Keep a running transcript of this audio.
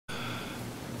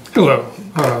Hello,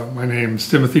 my name is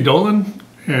Timothy Dolan,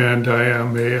 and I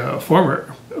am a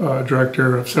former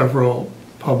director of several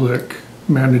public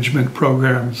management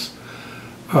programs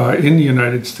in the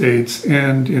United States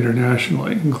and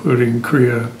internationally, including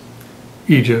Korea,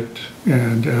 Egypt,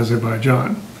 and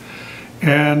Azerbaijan.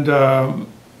 And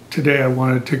today I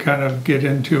wanted to kind of get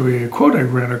into a quote I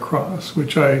ran across,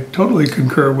 which I totally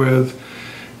concur with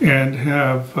and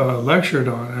have lectured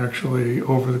on actually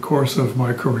over the course of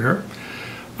my career.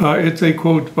 It's a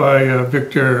quote by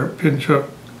Viktor Pinchuk.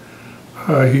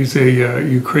 He's a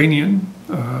Ukrainian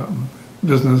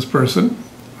business person,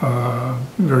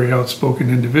 very outspoken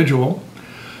individual.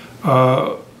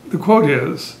 The quote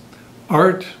is,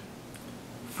 "Art,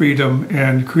 freedom,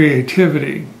 and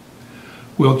creativity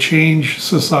will change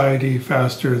society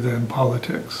faster than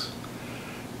politics."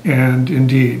 And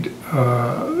indeed,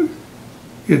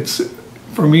 it's,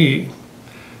 for me,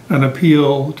 an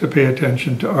appeal to pay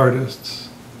attention to artists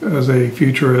as a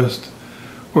futurist,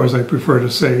 or as I prefer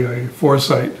to say, a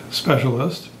foresight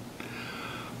specialist.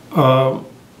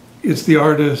 It's the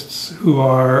artists who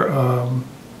are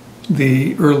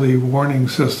the early warning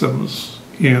systems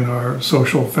in our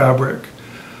social fabric.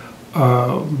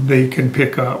 They can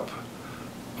pick up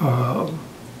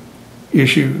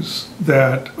issues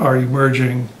that are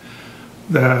emerging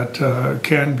that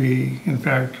can be, in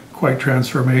fact, quite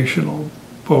transformational,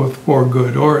 both for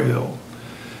good or ill.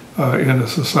 In a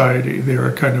society.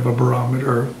 They're kind of a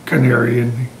barometer, canary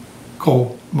in the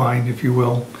coal mine, if you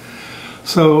will.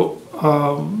 So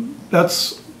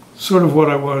that's sort of what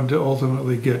I wanted to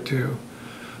ultimately get to.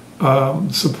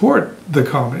 Support the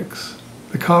comics.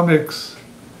 The comics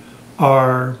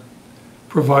are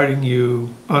providing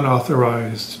you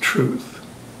unauthorized truth.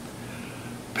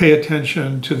 Pay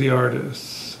attention to the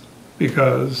artists,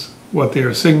 because what they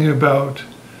are singing about,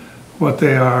 what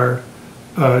they are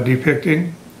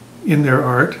depicting in their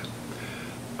art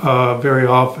very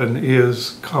often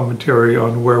is commentary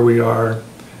on where we are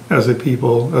as a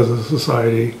people, as a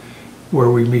society, where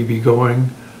we may be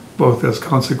going, both as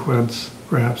consequence,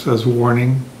 perhaps as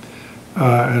warning,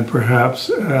 and perhaps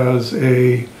as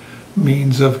a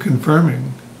means of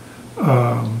confirming,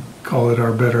 call it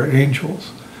our better angels.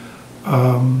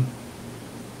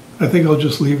 I think I'll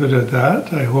just leave it at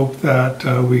that. I hope that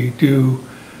we do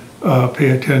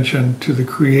pay attention to the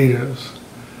creatives.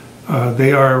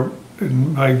 They are,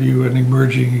 in my view, an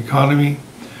emerging economy.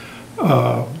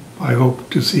 I hope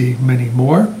to see many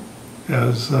more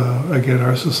as, again,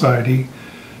 our society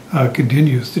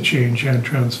continues to change and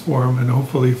transform, and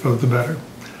hopefully for the better.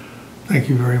 Thank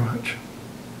you very much.